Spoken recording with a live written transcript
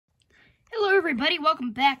everybody,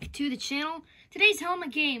 welcome back to the channel. Today's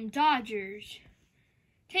helmet game, Dodgers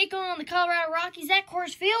take on the Colorado Rockies at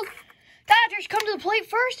Coors Field. Dodgers come to the plate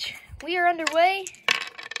first. We are underway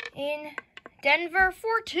in Denver,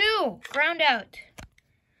 4-2, ground out.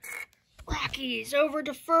 Rockies over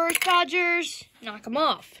to first, Dodgers knock them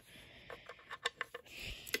off.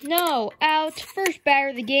 No, out, first batter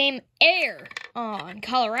of the game, air on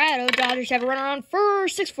Colorado. Dodgers have a runner on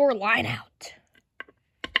first, 6-4 line out.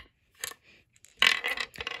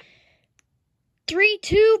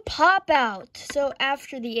 3-2 pop out. So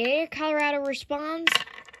after the air, Colorado responds.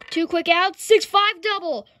 2 quick outs, 6-5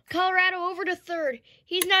 double. Colorado over to third.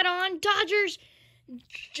 He's not on. Dodgers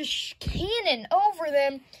just cannon over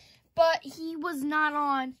them, but he was not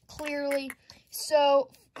on, clearly. So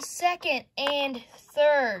second and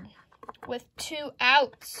third with 2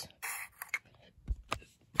 outs.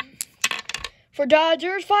 For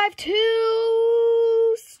Dodgers, 5-2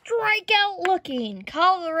 strikeout looking.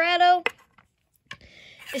 Colorado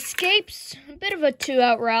escapes a bit of a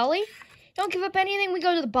 2-out rally. Don't give up anything. We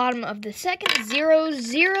go to the bottom of the second. 0-0,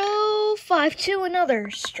 5-2, another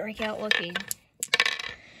strikeout looking.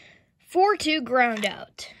 4-2 ground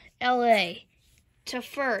out. LA to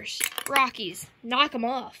first. Rockies knock them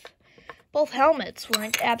off. Both helmets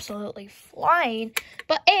went absolutely flying,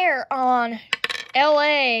 but air on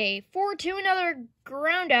LA. 4-2, another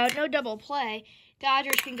ground out. No double play.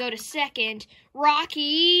 Dodgers can go to second.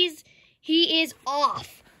 Rockies, he is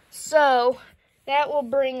off. So that will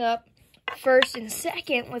bring up first and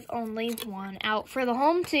second with only 1 out for the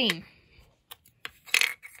home team.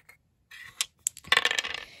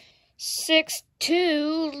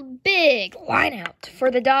 6-2, big line out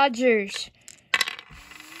for the Dodgers.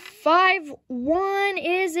 5-1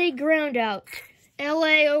 is a ground out.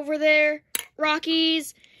 LA over there.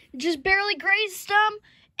 Rockies just barely grazed them.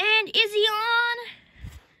 And is he on?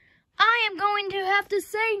 I am going to have to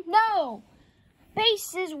say no.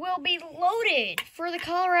 Bases will be loaded for the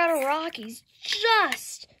Colorado Rockies.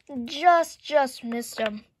 Just missed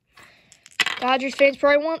them. Dodgers fans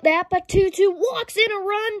probably want that, but 2-2 walks in a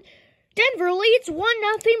run. Denver leads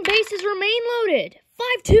 1-0. Bases remain loaded.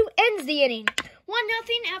 5-2 ends the inning. 1-0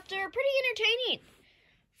 after a pretty entertaining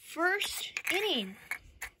first inning,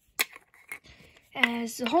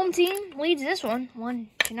 as the home team leads this one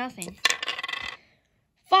 1-0.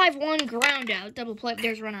 5-1 ground out, double play.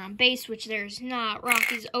 There's a runner on base, which there's not.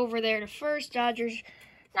 Rockies over there to first. Dodgers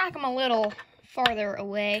knock them a little farther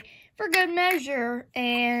away for good measure.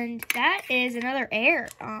 And that is another air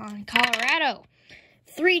on Colorado.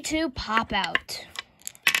 3-2 pop out.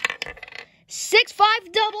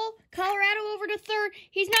 6-5 double. Colorado over to third.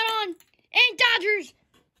 He's not on. And Dodgers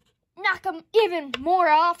knock them even more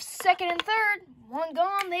off. Second and third. 1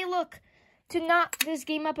 gone. They look to knock this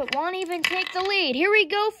game up at 1, even take the lead. Here we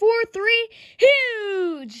go, 4-3,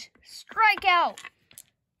 huge strikeout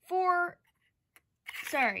for,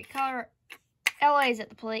 Colorado. LA's at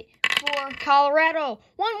the plate for Colorado.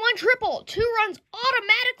 1-1 triple, 2 runs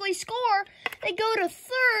automatically score. They go to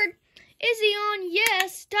third. Is he on?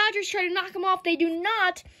 Yes. Dodgers try to knock him off. They do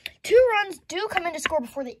not. 2 runs do come in to score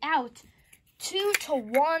before the out.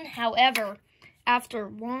 2-1, however, after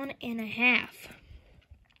 1.5.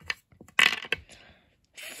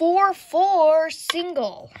 4-4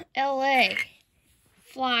 single. LA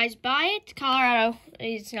flies by it. Colorado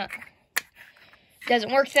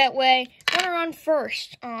doesn't work that way. Runner on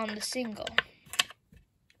first on the single.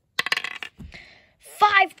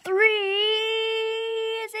 5-3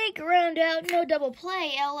 is a ground out. No double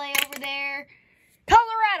play. LA over there.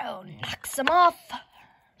 Colorado knocks them off.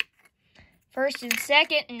 First and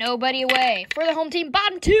second, nobody away. For the home team,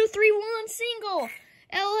 bottom 2, 3-1 single.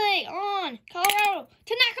 LA on Colorado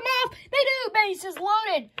to knock them off. They do. Bases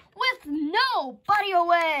loaded with nobody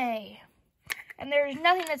away. And there's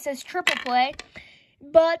nothing that says triple play.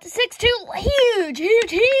 But 6-2,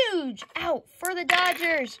 huge out for the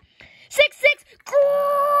Dodgers. 6-6,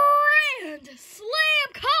 grand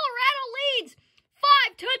slam. Colorado leads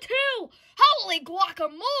 5-2. Holy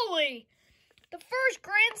guacamole. The first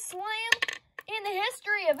grand slam in the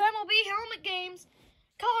history of MLB helmet games.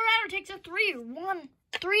 Colorado takes a 3-run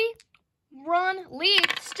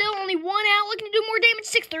lead. Still only 1 out. Looking to do more damage.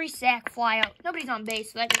 6-3 sack, fly out. Nobody's on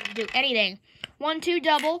base, so that doesn't do anything. 1-2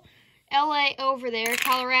 double. LA over there.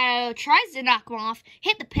 Colorado tries to knock them off.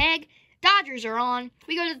 Hit the peg. Dodgers are on.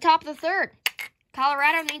 We go to the top of the third.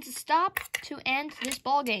 Colorado needs to stop to end this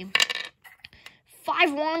ball game.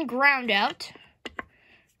 5-1 ground out.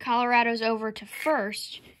 Colorado's over to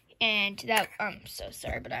first. And that, I'm so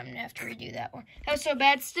sorry, but I'm going to have to redo that one. That was so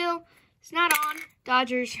bad. Still, it's not on.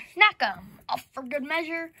 Dodgers knock them off for good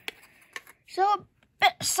measure. So,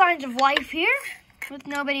 signs of life here with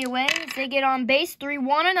nobody away. As they get on base,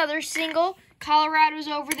 3-1, another single. Colorado's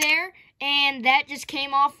over there, and that just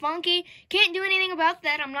came off funky. Can't do anything about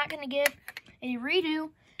that. I'm not going to give a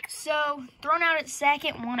redo. So, thrown out at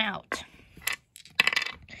second, 1 out.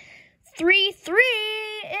 3-3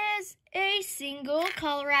 is a single.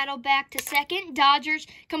 Colorado back to second. Dodgers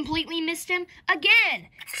completely missed him again.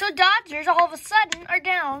 So, Dodgers all of a sudden are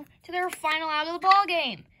down to their final out of the ball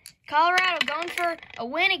game. Colorado going for a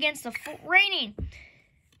win against the reigning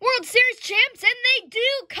World Series champs, and they do.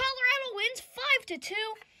 Colorado wins 5-2.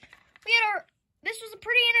 This was a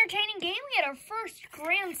pretty entertaining game. We had our first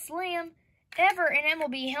Grand Slam ever in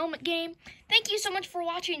MLB helmet game. Thank you so much for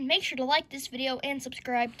watching. Make sure to like this video and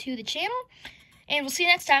subscribe to the channel. And we'll see you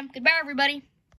next time. Goodbye, everybody.